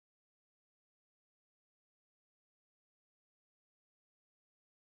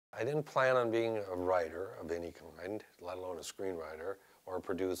I didn't plan on being a writer of any kind, let alone a screenwriter or a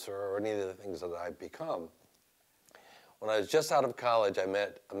producer or any of the things that I've become. When I was just out of college, I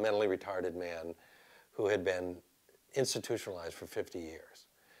met a mentally retarded man who had been institutionalized for 50 years.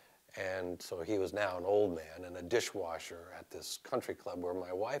 And so he was now an old man and a dishwasher at this country club where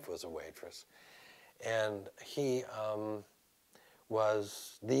my wife was a waitress. And he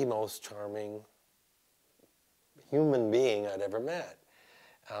was the most charming human being I'd ever met.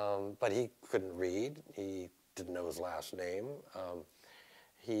 But he couldn't read. He didn't know his last name.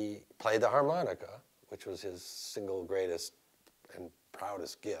 He played the harmonica, which was his single greatest and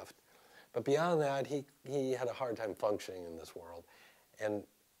proudest gift. But beyond that, he had a hard time functioning in this world. And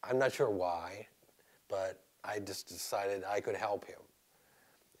I'm not sure why, but I just decided I could help him.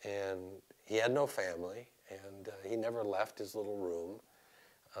 And he had no family, and he never left his little room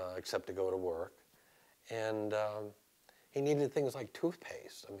except to go to work. And he needed things like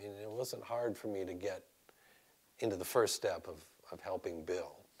toothpaste. I mean, it wasn't hard for me to get into the first step of helping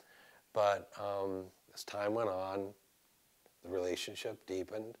Bill. But as time went on, the relationship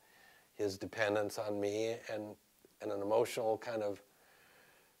deepened. His dependence on me and an emotional kind of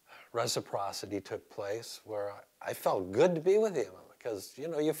reciprocity took place where I felt good to be with him because, you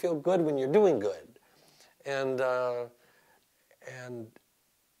know, you feel good when you're doing good. And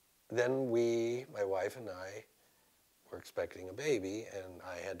then my wife and I, were expecting a baby, and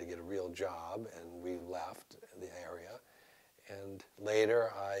I had to get a real job, and we left the area. And later,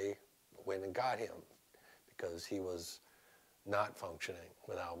 I went and got him because he was not functioning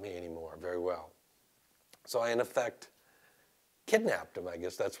without me anymore very well. So I, in effect, kidnapped him. I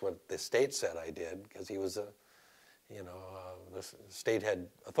guess that's what the state said I did, because he was the state had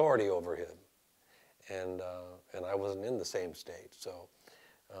authority over him, and I wasn't in the same state. So,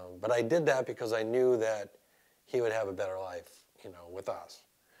 but I did that because I knew that he would have a better life, you know, with us.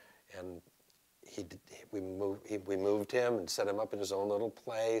 And we moved him and set him up in his own little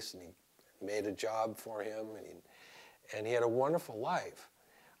place, and he made a job for him, and he had a wonderful life.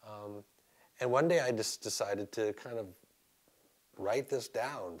 And one day I just decided to kind of write this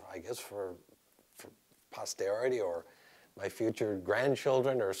down, I guess for posterity or my future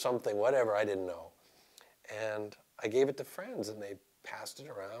grandchildren or something, whatever, I didn't know. And I gave it to friends, and they passed it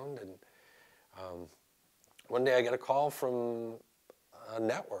around, and one day I got a call from a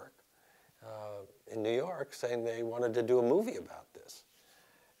network in New York saying they wanted to do a movie about this.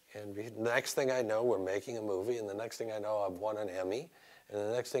 And the next thing I know, we're making a movie, and the next thing I know, I've won an Emmy, and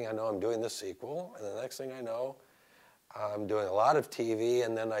the next thing I know, I'm doing the sequel, and the next thing I know, I'm doing a lot of TV,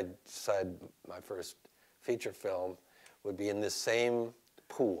 and then I decided my first feature film would be in this same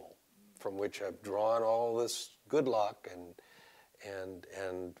pool from which I've drawn all this good luck and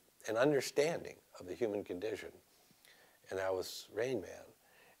understanding of the human condition. And that was Rain Man.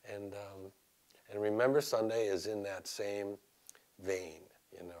 And Remember Sunday is in that same vein.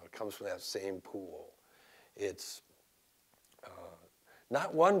 You know, it comes from that same pool. It's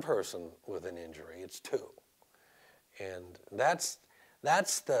not one person with an injury, it's two. And that's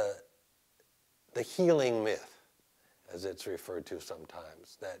the healing myth, as it's referred to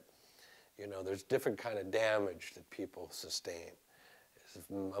sometimes, that, you know, there's different kind of damage that people sustain. It's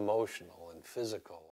emotional and physical.